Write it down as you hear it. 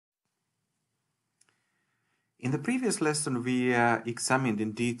In the previous lesson, we examined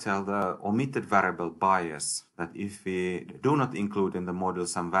in detail the omitted variable bias, that if we do not include in the model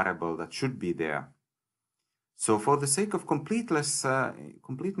some variable that should be there. So for the sake of completeness,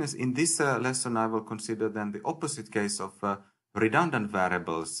 in this lesson, I will consider then the opposite case of redundant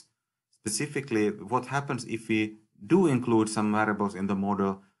variables. Specifically, what happens if we do include some variables in the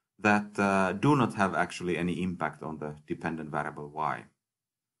model that do not have actually any impact on the dependent variable y.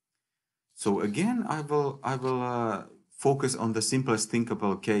 So again, I will focus on the simplest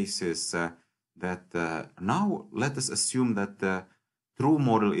thinkable cases now let us assume that the true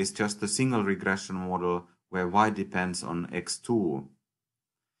model is just a single regression model where y depends on x2.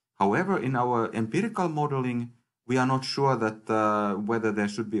 However, in our empirical modeling, we are not sure that whether there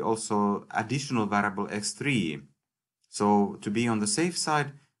should be also additional variable x3. So to be on the safe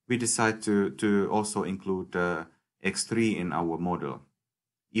side, we decide to also include x3 in our model,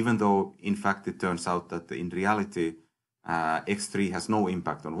 even though in fact it turns out that in reality x3 has no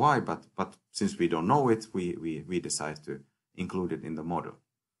impact on y, but since we don't know it, we decide to include it in the model.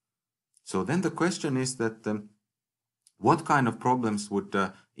 So then the question is that what kind of problems would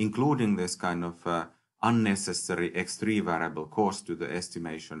including this kind of unnecessary x3 variable cause to the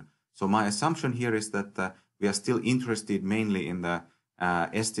estimation? So my assumption here is that we are still interested mainly in the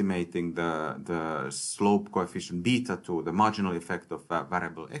estimating the slope coefficient beta 2, the marginal effect of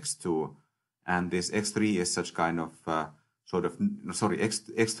variable x2, and this x3 is such kind of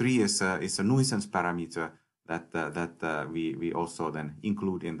x3 is a nuisance parameter that we also then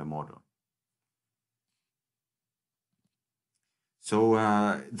include in the model. So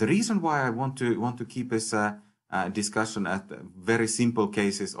the reason why I want to keep this discussion at very simple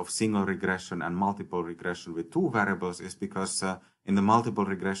cases of single regression and multiple regression with two variables is because in the multiple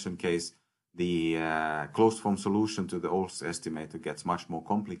regression case, the closed form solution to the Ol's estimator gets much more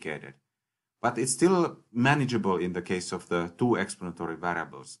complicated. But it's still manageable in the case of the two explanatory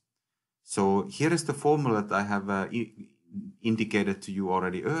variables. So here is the formula that I have indicated to you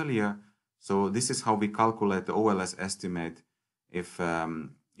already earlier. So this is how we calculate the OLS estimate if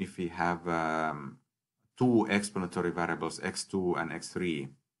we have two explanatory variables, x2 and x3.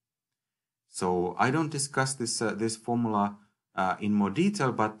 So I don't discuss this formula in more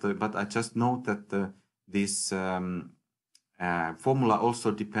detail, but I just note that this formula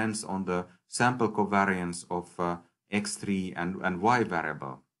also depends on the sample covariance of x3 and y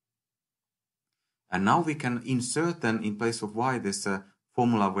variable. And now we can insert then in place of y this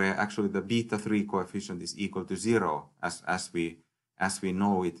formula where actually the beta 3 coefficient is equal to 0 as we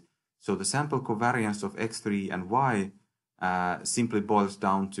know it. So the sample covariance of x3 and y simply boils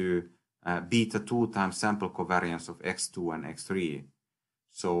down to beta 2 times sample covariance of x2 and x3.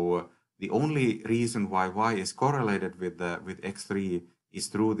 So the only reason why y is correlated with x3 is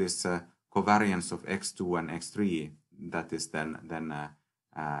through this covariance of x2 and x3 that is then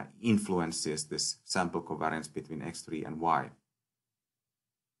influences this sample covariance between x3 and y.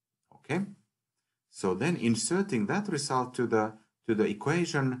 Okay, so then inserting that result to the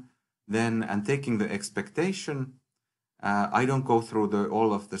equation, then and taking the expectation, I don't go through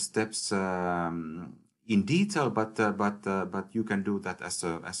all of the steps in detail, but you can do that as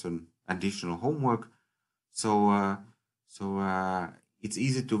an additional homework. So it's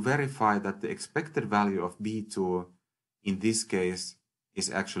easy to verify that the expected value of B2 in this case is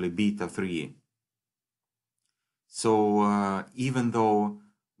actually beta 3. So even though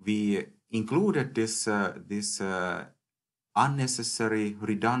we included this unnecessary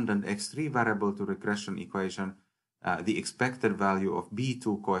redundant x3 variable to regression equation, the expected value of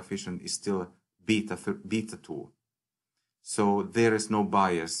B2 coefficient is still beta 2. So there is no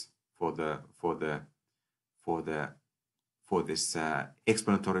bias for this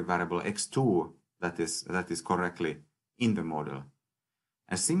explanatory variable x2 that is correctly in the model.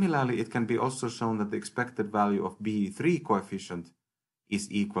 And similarly, it can be also shown that the expected value of B3 coefficient is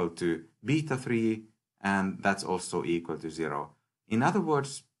equal to beta 3, and that's also equal to 0. In other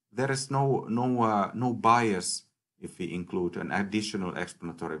words, there is no bias if we include an additional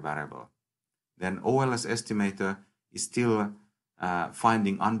explanatory variable. Then OLS estimator is still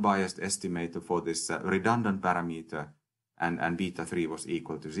finding unbiased estimator for this redundant parameter, and beta 3 was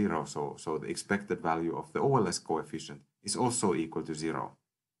equal to 0. So the expected value of the OLS coefficient is also equal to 0.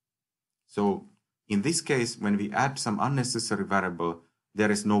 So in this case, when we add some unnecessary variable,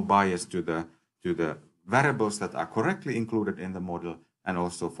 there is no bias to the variables that are correctly included in the model, and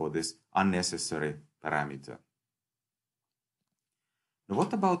also for this unnecessary parameter. Now,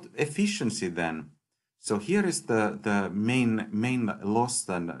 what about efficiency then? So here is the main loss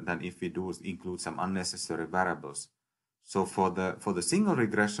than if we do include some unnecessary variables. So for the single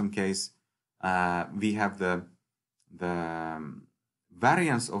regression case, we have the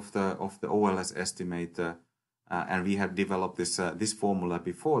variance of the OLS estimator, and we have developed this formula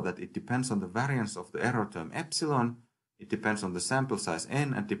before, that it depends on the variance of the error term epsilon, it depends on the sample size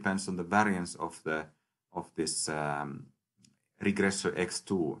n, and depends on the variance of this regressor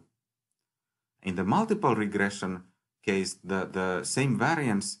x2. In the multiple regression case, the same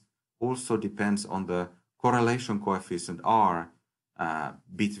variance also depends on the correlation coefficient R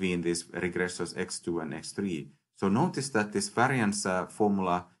between these regressors x2 and x3. So notice that this variance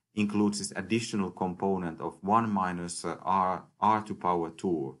formula includes this additional component of 1 minus r to power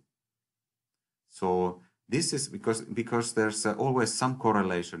 2. So this is because there's always some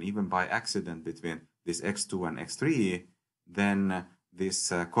correlation, even by accident, between this x2 and x3, then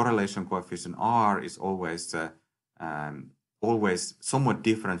this correlation coefficient R is always somewhat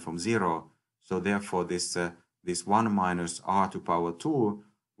different from 0. So therefore this 1 minus r to power 2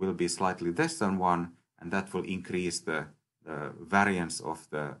 will be slightly less than 1, and that will increase the variance of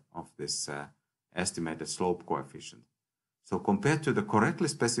this estimated slope coefficient. So compared to the correctly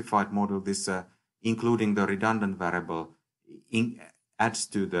specified model, this including the redundant variable adds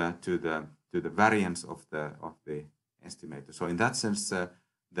to the variance of the estimator. So in that sense,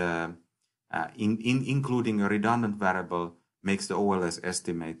 including a redundant variable makes the OLS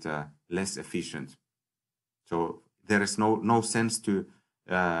estimator less efficient. So there is no sense to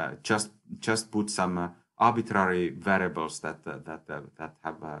just put some arbitrary variables that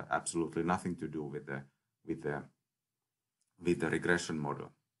have absolutely nothing to do with the regression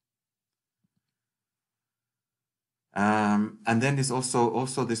model. And then this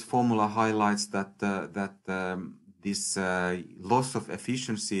also this formula highlights that this loss of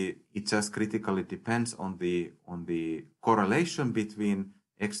efficiency, it just critically depends on the correlation between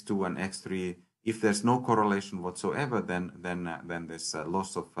x2 and x3. If there's no correlation whatsoever, then this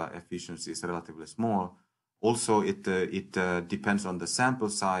loss of efficiency is relatively small. Also, it depends on the sample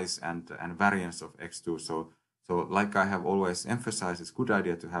size and variance of x2. So like I have always emphasized, it's a good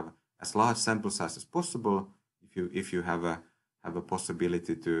idea to have as large sample size as possible if you have a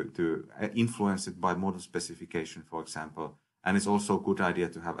possibility to influence it by model specification, for example. And it's also a good idea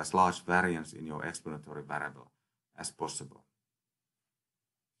to have as large variance in your explanatory variable as possible.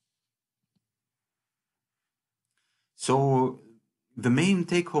 So the main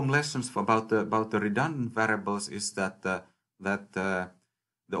take-home lessons about the redundant variables is that the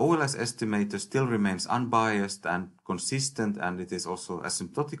OLS estimator still remains unbiased and consistent, and it is also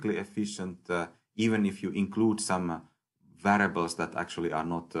asymptotically efficient, even if you include some variables that actually are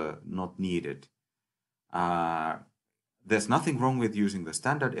not needed. There's nothing wrong with using the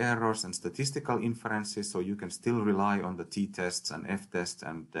standard errors and statistical inferences, so you can still rely on the t-tests and f-tests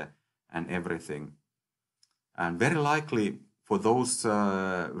and everything. And very likely for those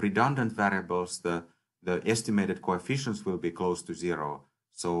redundant variables, the estimated coefficients will be close to 0.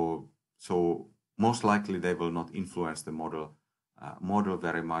 So most likely they will not influence the model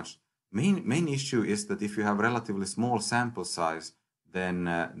very much. Main issue is that if you have relatively small sample size, then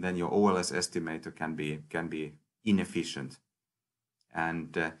your OLS estimator can be inefficient,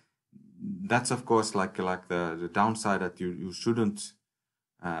 and that's of course like the downside, that you shouldn't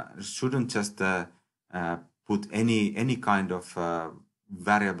just put any kind of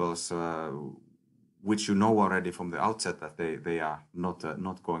variables which you know already from the outset that they are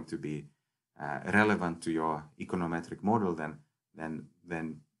not going to be relevant to your econometric model.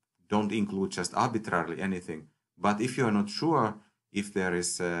 Then don't include just arbitrarily anything. But if you are not sure if there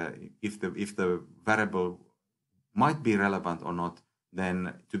is if the variable might be relevant or not,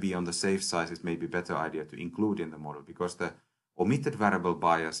 then to be on the safe side, it may be a better idea to include in the model, because the omitted variable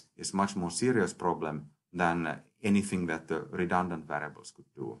bias is much more serious problem than anything that the redundant variables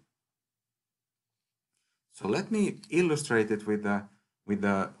could do. So let me illustrate it with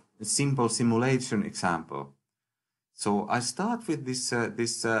a simple simulation example. So I start with this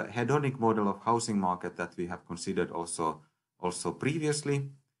hedonic model of housing market that we have considered also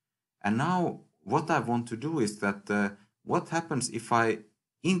previously, and now what I want to do is that what happens if I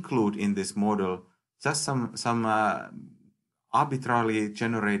include in this model just some arbitrarily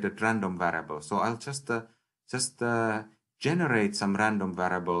generated random variable. So I'll just generate some random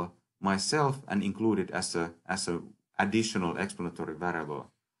variable myself and include it as a additional explanatory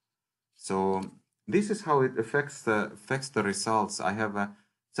variable. So this is how it affects the results. I have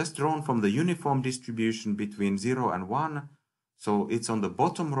just drawn from the uniform distribution between 0 and 1. So it's on the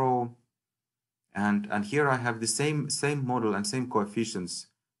bottom row, and here I have the same model and same coefficients.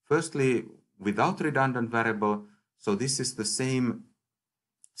 Firstly, without redundant variable, so this is the same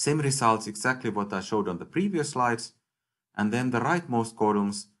results, exactly what I showed on the previous slides. And then the rightmost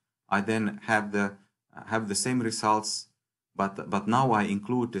columns I then have the same results, but now I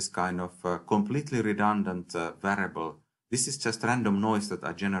include this kind of completely redundant variable. This is just random noise that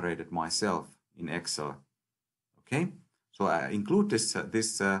I generated myself in Excel. Okay, so I include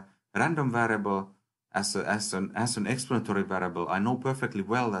this random variable as an explanatory variable. I know perfectly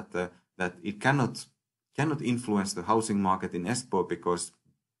well that it cannot influence the housing market in Espoo because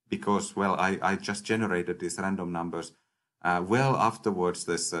well, I just generated these random numbers well afterwards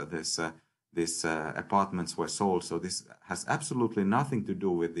these apartments were sold. So this has absolutely nothing to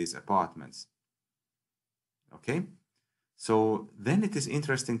do with these apartments. Okay, so then it is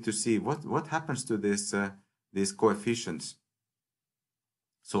interesting to see what happens to these coefficients.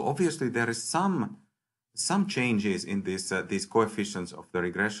 So obviously there is some changes in these coefficients of the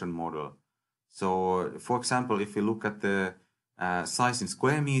regression model. So for example, if you look at the size in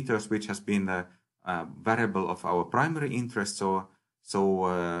square meters, which has been the variable of our primary interest, so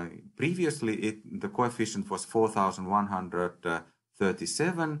previously the coefficient was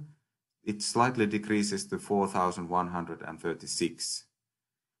 4,137. It slightly decreases to 4,136.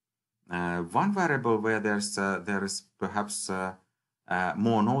 One variable where there is perhaps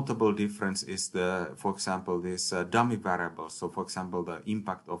more notable difference is for example, this dummy variable. So for example, the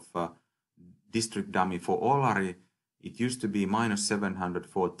impact of district dummy for Olari, it used to be minus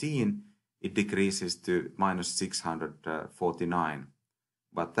 714. It decreases to minus 649.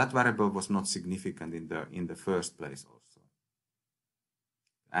 But that variable was not significant in the first place also.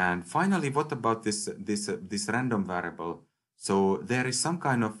 And finally, what about this random variable? So there is some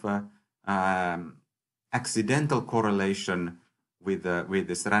kind of accidental correlation with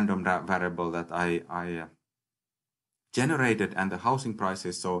this random variable that I generated and the housing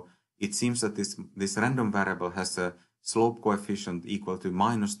prices. So it seems that this random variable has a slope coefficient equal to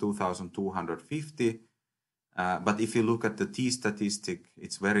minus 2,250. But if you look at the t statistic,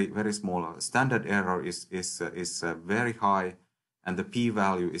 it's very, very small. Standard error is very high, and the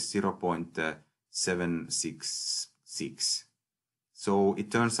p-value is 0.766. So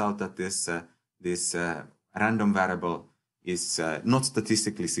it turns out that this random variable is not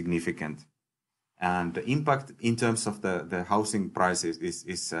statistically significant, and the impact in terms of the housing prices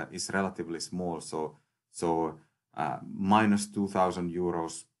is relatively small. So minus 2,000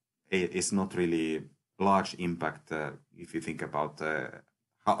 euros is not really large impact if you think about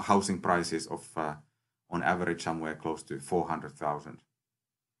housing prices of on average somewhere close to 400,000.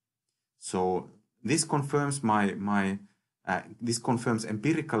 So this confirms this confirms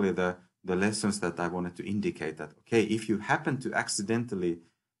empirically the lessons that I wanted to indicate, that okay, if you happen to accidentally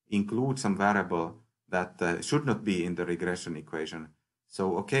include some variable that should not be in the regression equation,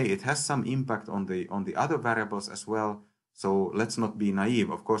 so okay, it has some impact on the other variables as well. So let's not be naive.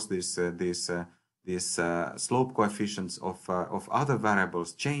 Of course, these slope coefficients of other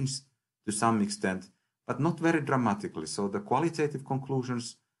variables change to some extent, but not very dramatically. So the qualitative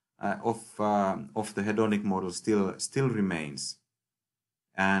conclusions of the hedonic model still remains,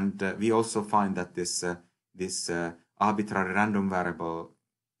 and we also find that this arbitrary random variable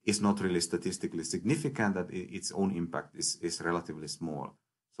is not really statistically significant, that its own impact is relatively small.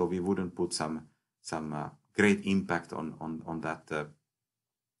 So we wouldn't put some great impact on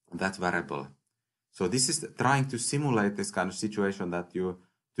that variable. So this is trying to simulate this kind of situation that to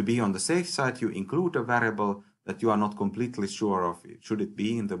be on the safe side, you include a variable that you are not completely sure of, should it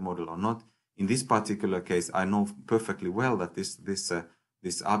be in the model or not. In this particular case, I know perfectly well that this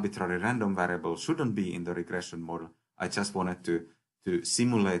arbitrary random variable shouldn't be in the regression model. I just wanted to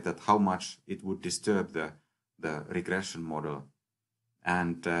simulate that how much it would disturb the regression model.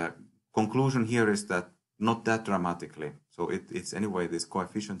 And conclusion here is that not that dramatically. So it's anyway, these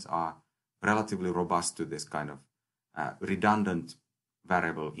coefficients are relatively robust to this kind of redundant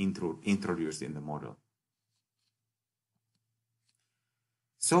variable introduced in the model.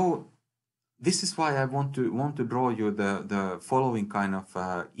 So this is why I want to draw you the following kind of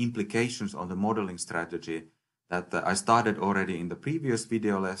implications on the modeling strategy that I started already in the previous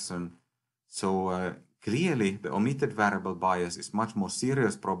video lesson. So clearly the omitted variable bias is much more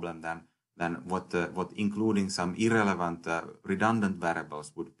serious problem than what including some irrelevant redundant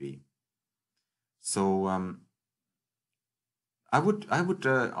variables would be. So I would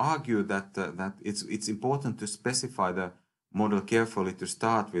argue that it's important to specify the model carefully to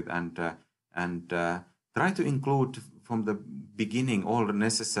start with, and try to include from the beginning all the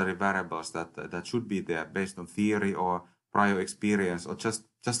necessary variables that should be there based on theory or prior experience or just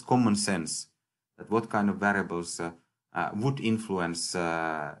common sense, that what kind of variables would influence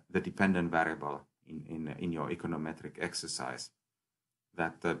the dependent variable in your econometric exercise.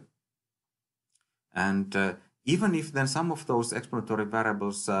 And even if then some of those explanatory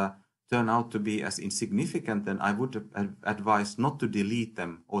variables turn out to be as insignificant, then I would advise not to delete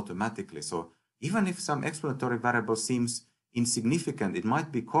them automatically. So even if some explanatory variable seems insignificant, it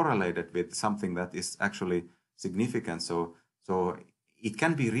might be correlated with something that is actually significant. So it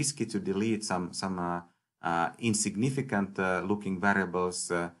can be risky to delete some insignificant looking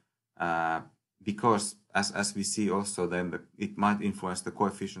variables because as we see also, then it might influence the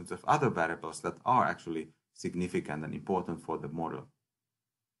coefficients of other variables that are actually significant and important for the model.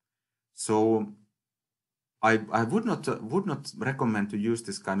 So I would not recommend to use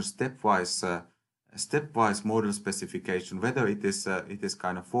this kind of stepwise model specification, whether it is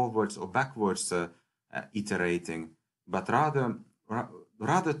kind of forwards or backwards iterating, but rather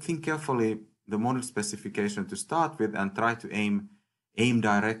think carefully the model specification to start with and try to aim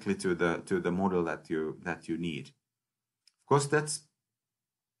directly to the model that you need. Of course, that's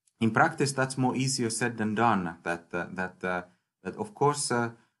in practice that's more easier said than done. That of course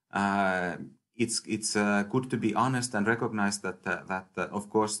it's good to be honest and recognize that of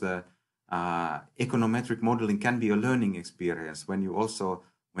course the econometric modeling can be a learning experience. When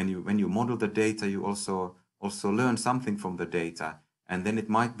you model the data, you also learn something from the data, and then it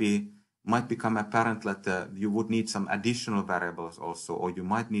might become apparent that you would need some additional variables also, or you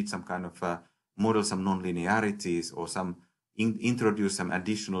might need some kind of model some nonlinearities, or introduce some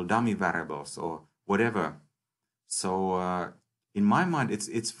additional dummy variables or whatever. So in my mind,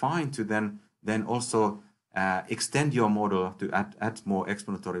 it's fine to then also extend your model to add more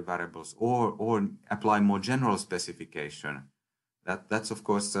explanatory variables or apply more general specification. That's of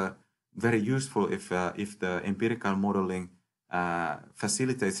course very useful if the empirical modeling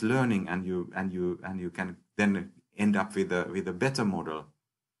facilitates learning, and you can then end up with a better model.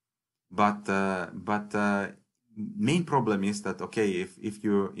 But main problem is that, okay, if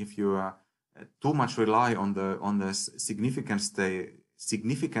you too much rely on the significance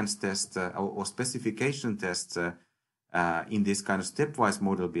test or specification tests in this kind of stepwise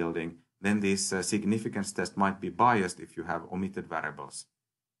model building, then this significance test might be biased if you have omitted variables.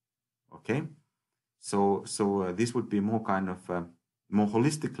 Okay, so this would be more kind of more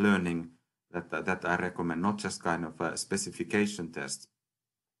holistic learning that I recommend, not just kind of specification tests.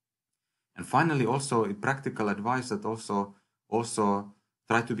 And finally, also practical advice that also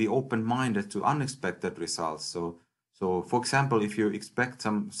try to be open-minded to unexpected results. So for example, if you expect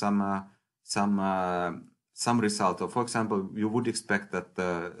some result, or for example, you would expect that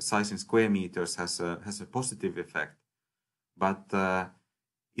the size in square meters has a positive effect, but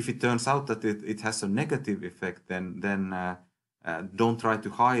if it turns out that it has a negative effect, then don't try to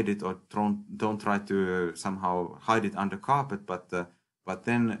hide it, or don't try to somehow hide it under carpet, but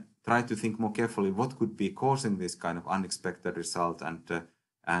then try to think more carefully what could be causing this kind of unexpected result, and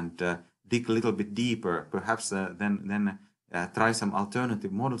dig a little bit deeper. Perhaps then try some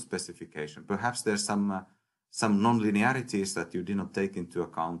alternative model specification. Perhaps there's some nonlinearities that you did not take into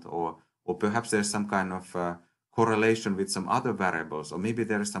account, or perhaps there's some kind of correlation with some other variables, or maybe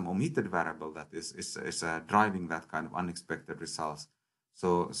there is some omitted variable that is driving that kind of unexpected results.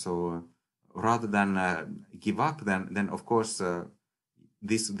 So rather than give up, then of course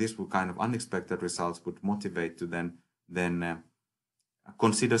this would kind of unexpected results would motivate to then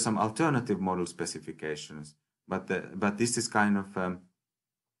consider some alternative model specifications. But this is kind of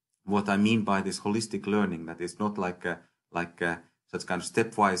what I mean by this holistic learning, that is not like such kind of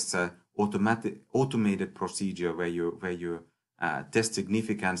stepwise automated procedure where you test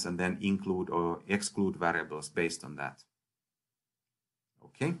significance and then include or exclude variables based on that.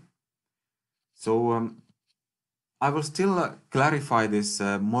 Okay, so I will still clarify this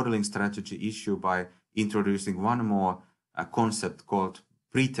modeling strategy issue by introducing one more concept called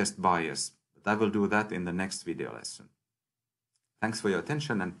pretest bias, but I will do that in the next video lesson. Thanks for your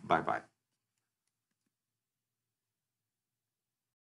attention, and bye-bye.